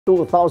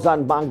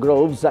2,000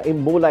 mangroves sa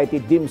immula iti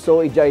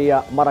Dimso idiay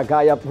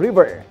Maragayap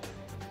River.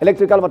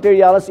 Electrical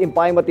materials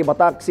impaay ti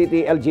Batac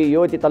City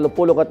LGU iti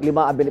 35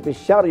 a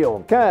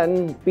benepisyaryo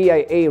ken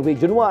PIA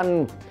Region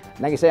 1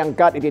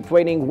 nangisayangkat iti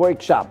training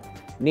workshop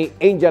ni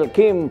Angel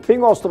Kim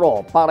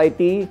Pingostro para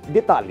iti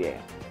detalye.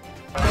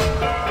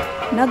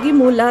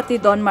 Nagimula ti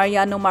Don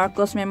Mariano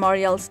Marcos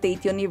Memorial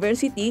State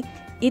University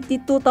iti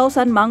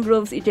 2,000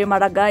 mangroves iti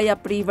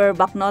Maragayap River,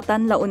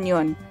 Bacnotan, La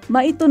Union.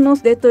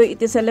 Maitunos detoy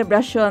iti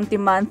celebration ti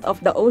Month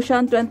of the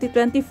Ocean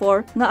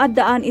 2024 nga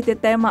addaan iti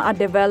tema a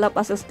develop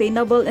a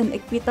sustainable and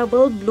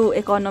equitable blue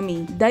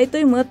economy.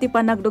 Daytoy met ti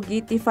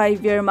panagdugi ti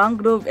 5-year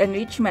mangrove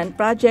enrichment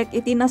project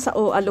iti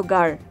nasao a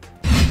lugar.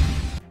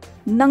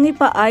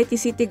 Nangipaay ti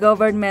city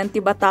government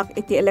ti Batac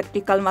iti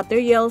electrical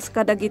materials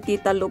kadagiti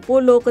 35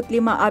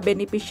 a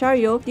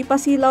benepisyaryo ti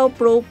Pasilaw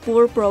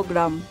Pro-Poor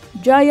program.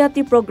 Jaya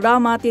ti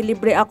programa ti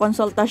libre a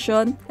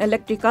konsultasyon,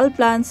 electrical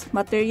plans,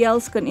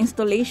 materials ken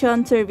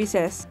installation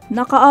services.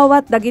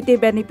 Nakaawat dagiti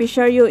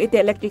benepisyaryo iti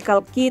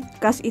electrical kit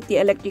kas iti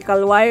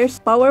electrical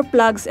wires, power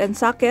plugs and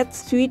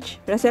sockets,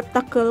 switch,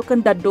 receptacle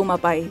ken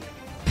dadumapay.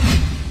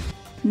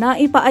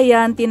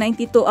 Naipaayan ti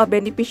 92 a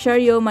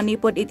benepisyaryo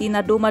manipod iti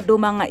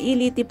naduma-duma nga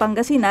ili ti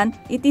Pangasinan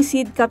iti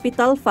Seed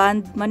Capital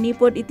Fund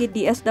manipod iti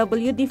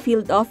DSWD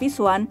Field Office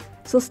 1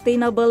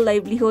 Sustainable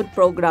Livelihood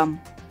Program.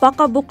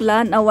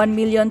 Pakabuklan a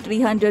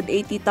 1,380,000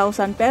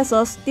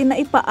 pesos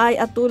tinaipaay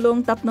at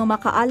tulong tapno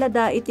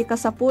makaalada iti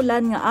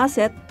kasapulan nga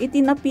asset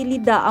iti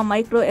napilida a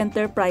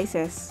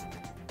microenterprises.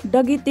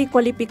 Dagiti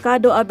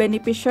kwalipikado a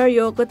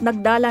benepisyaryo ket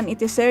nagdalan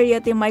iti serye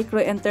ti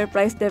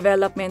microenterprise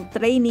development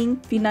training,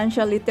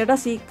 financial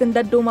literacy ken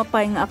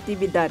dadumapay nga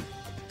aktibidad.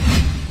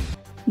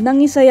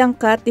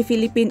 Nangisayangkat ti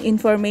Philippine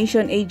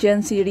Information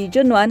Agency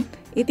Region 1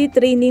 iti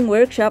training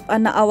workshop a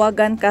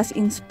naawagan kas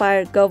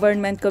inspired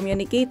government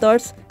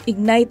communicators,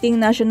 igniting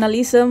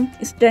nationalism,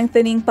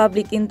 strengthening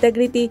public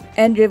integrity,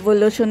 and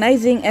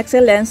revolutionizing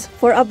excellence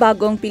for a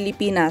bagong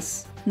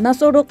Pilipinas.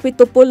 Nasurok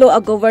 70 a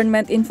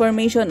government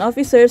information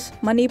officers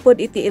manipod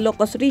iti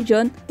Ilocos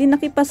Region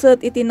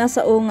tinakipasat iti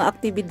nasao nga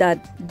aktibidad.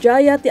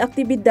 Jaya ti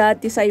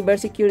aktibidad ti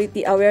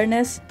cybersecurity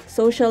awareness,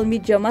 social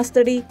media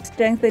mastery,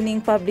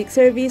 strengthening public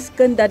service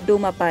ken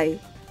dadumapay.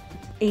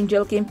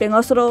 Angel Kim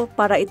Pingostro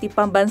para iti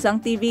Pambansang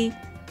TV,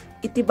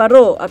 iti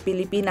Baro a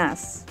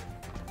Pilipinas.